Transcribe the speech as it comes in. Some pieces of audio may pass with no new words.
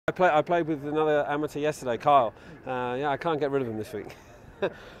I played with another amateur yesterday, Kyle. Yeah, I can't get rid of him this week.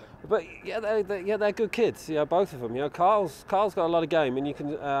 But yeah, they're good kids. Yeah, both of them. You know, Kyle's got a lot of game, and you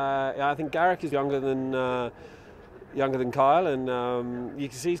can. I think Garrick is younger than Kyle, and you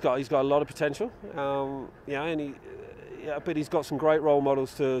can see he's got a lot of potential. But he's got some great role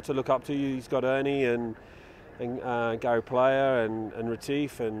models to look up to. He's got Ernie and Gary Player and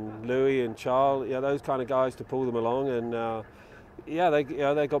Retief and Louis and Charles. Yeah, those kind of guys to pull them along, and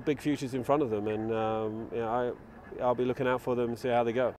they've got big futures in front of them, and I'll be looking out for them and see how they go.